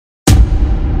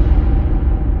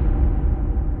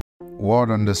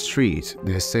word on the street.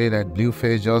 They say that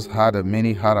Blueface just had a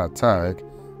mini heart attack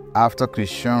after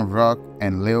Chrisean Rock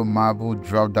and Lil Marble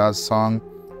dropped that song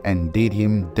and did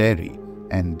him dirty.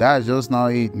 And that's just not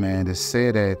it, man. They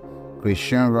say that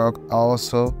Chrisean Rock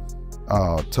also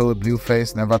told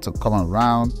Blueface never to come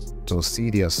around to see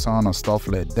their son or stuff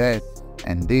like that.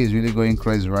 And this is really going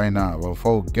crazy right now. But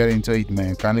before we get into it,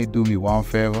 man, kindly do me one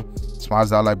favor, smash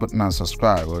that like button and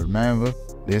subscribe. But remember,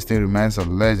 this thing remains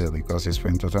alleged because it's for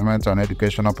entertainment and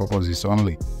educational purposes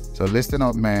only. So listen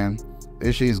up, man.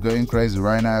 This shit is going crazy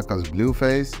right now because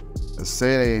Blueface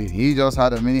say he just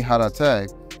had a mini heart attack.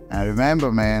 And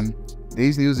remember, man,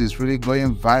 this news is really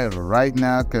going viral right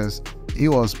now because he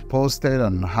was posted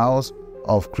on the house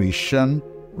of Chrisean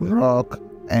Rock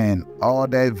and all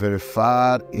that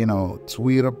verified,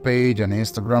 Twitter page and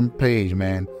Instagram page,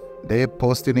 man. They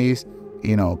posting this,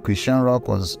 Chrisean Rock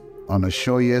was on a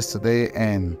show yesterday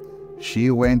and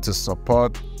she went to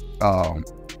support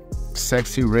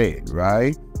Sexy Red,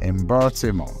 right, in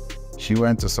Baltimore. She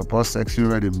went to support Sexy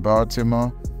Red in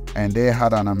Baltimore and they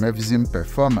had an amazing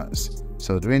performance.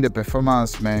 So during the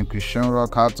performance, man, Chrisean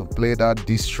Rock had to play that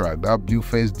diss track, that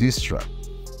Blueface diss track.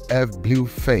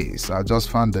 Blueface, I just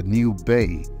found the new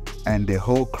bay, and the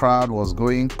whole crowd was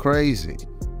going crazy.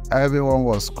 Everyone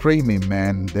was screaming,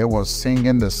 man. They were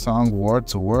singing the song word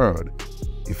to word.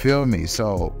 You feel me?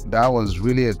 So that was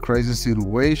really a crazy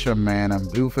situation, man. And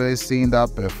Blueface seeing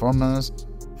that performance,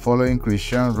 following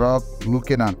Chrisean Rock,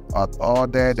 looking at all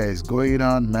that is going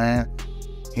on, man.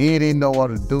 He didn't know what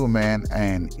to do, man.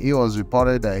 And it was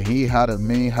reported that he had a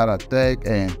mini heart attack,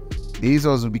 and this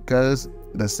was because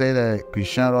they say that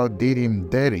Chrisean Rock did him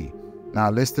dirty. Now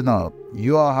listen up.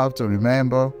 You all have to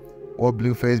remember what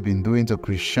Blueface been doing to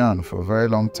Chrisean for a very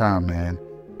long time, man.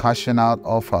 Cashing out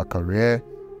off her career,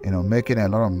 making a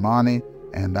lot of money.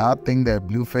 And I think that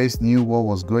Blueface knew what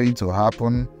was going to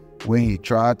happen when he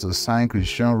tried to sign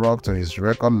Chrisean Rock to his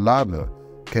record label.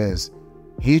 Because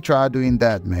he tried doing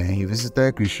that, man. He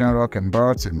visited Chrisean Rock in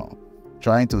Baltimore,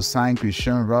 trying to sign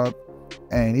Chrisean Rock.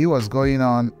 And he was going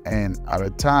on, and at the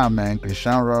time, man,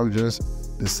 Chrisean Rock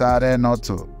just decided not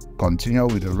to continue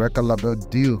with the record label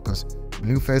deal because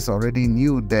Blueface already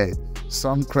knew that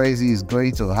some crazy is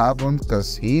going to happen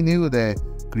because he knew that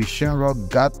Chrisean Rock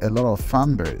got a lot of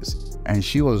fan base and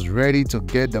she was ready to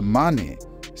get the money.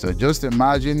 So just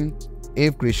imagine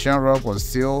if Chrisean Rock was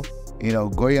still,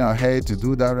 going ahead to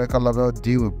do that record label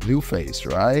deal with Blueface,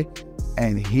 right?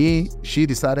 And she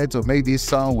decided to make this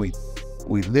song with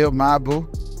Lil Marble,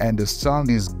 and the song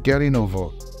is getting over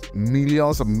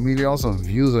millions and millions of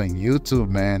views on YouTube,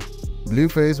 man.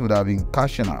 Blueface would have been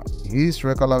cashing out. His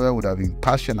record label would have been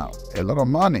cashing out a lot of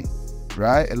money,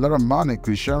 right? A lot of money.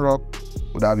 Chrisean Rock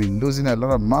would have been losing a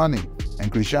lot of money.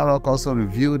 And Chrisean Rock also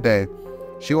revealed that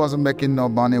she wasn't making no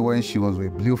money when she was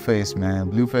with Blueface, man.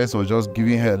 Blueface was just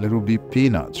giving her a little bit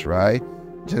peanuts, right?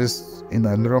 Just a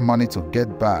little money to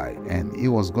get by. And it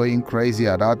was going crazy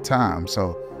at that time.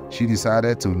 So she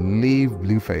decided to leave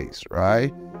Blueface,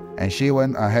 right? And she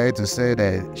went ahead to say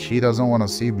that she doesn't want to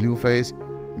see Blueface.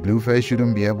 Blueface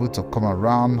shouldn't be able to come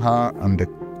around her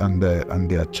and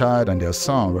their child and their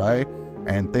son, right?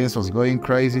 And things was going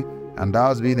crazy. And that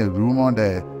was being a rumor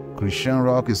that Chrisean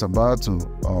Rock is about to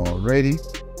already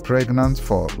pregnant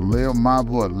for Lil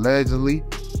Marble allegedly.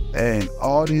 And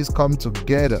all these come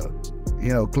together.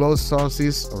 Close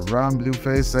sources around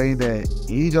Blueface saying that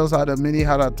he just had a mini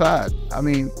heart attack. I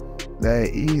mean, that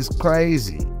he's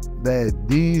crazy. That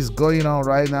this going on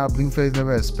right now, Blueface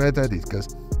never expected it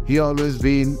because he always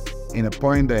been in a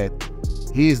point that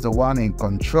he is the one in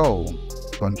control,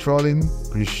 controlling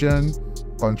Chrisean,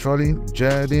 controlling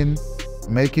Jaden,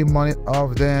 making money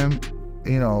off them,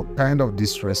 kind of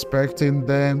disrespecting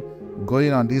them,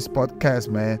 going on this podcast,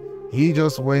 man. He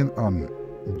just went on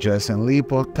Jason Lee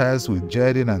podcast with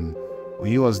Jaden, and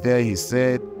when he was there, he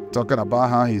said, talking about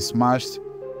how he smashed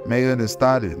Megan Thee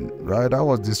Stallion, right? That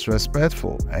was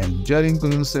disrespectful. And Jaden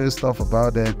couldn't say stuff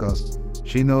about that because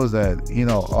she knows that,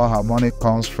 all her money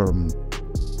comes from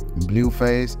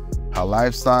Blueface, her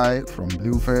lifestyle from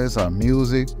Blueface, her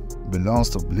music belongs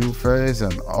to Blueface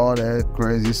and all that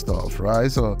crazy stuff,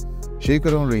 right? So she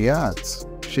couldn't react.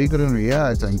 And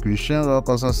Chrisean Rock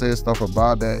also said stuff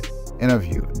about that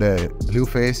interview that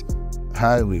Blueface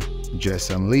had with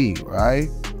Jason Lee, right?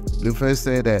 Blueface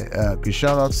said that,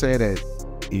 Chrisean Rock said that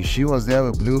if she was there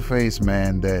with Blueface,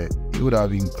 man, that it would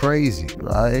have been crazy,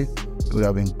 right? It would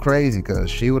have been crazy because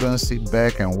she wouldn't sit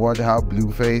back and watch how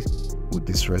Blueface would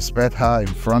disrespect her in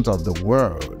front of the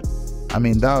world. I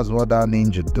mean, that's what that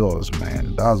ninja does,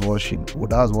 man. That's what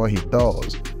he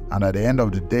does. And at the end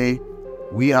of the day,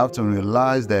 we have to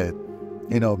realize that,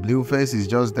 Blueface is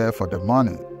just there for the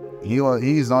money.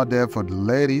 He's not there for the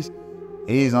ladies.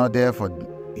 He's not there for,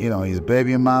 his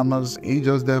baby mamas. He's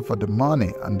just there for the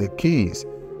money and the keys.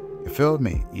 You feel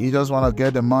me? He just want to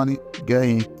get the money, get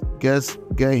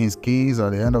his keys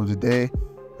at the end of the day,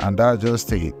 and that's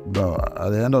just it. But at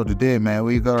the end of the day, man,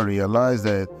 we gotta realize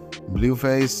that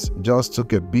Blueface just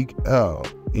took a big L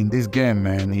in this game,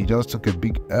 man. He just took a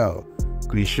big L.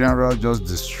 Chrisean just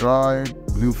destroyed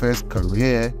Blueface's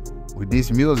career with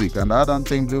this music, and I don't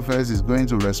think Blueface is going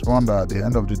to respond at the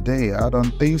end of the day. I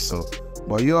don't think so.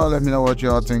 But you all let me know what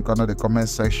you all think under the comment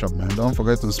section, man. Don't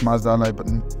forget to smash that like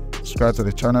button, subscribe to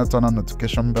the channel, turn on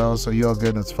notification bell so you all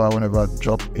get notified whenever I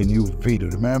drop a new video.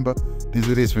 Remember, this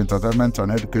video is for entertainment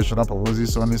and educational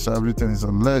purposes only, so everything is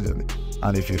allegedly.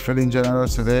 And if you're feeling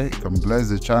generous today, you can bless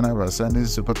the channel by sending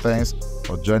super thanks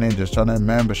for joining the channel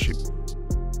membership.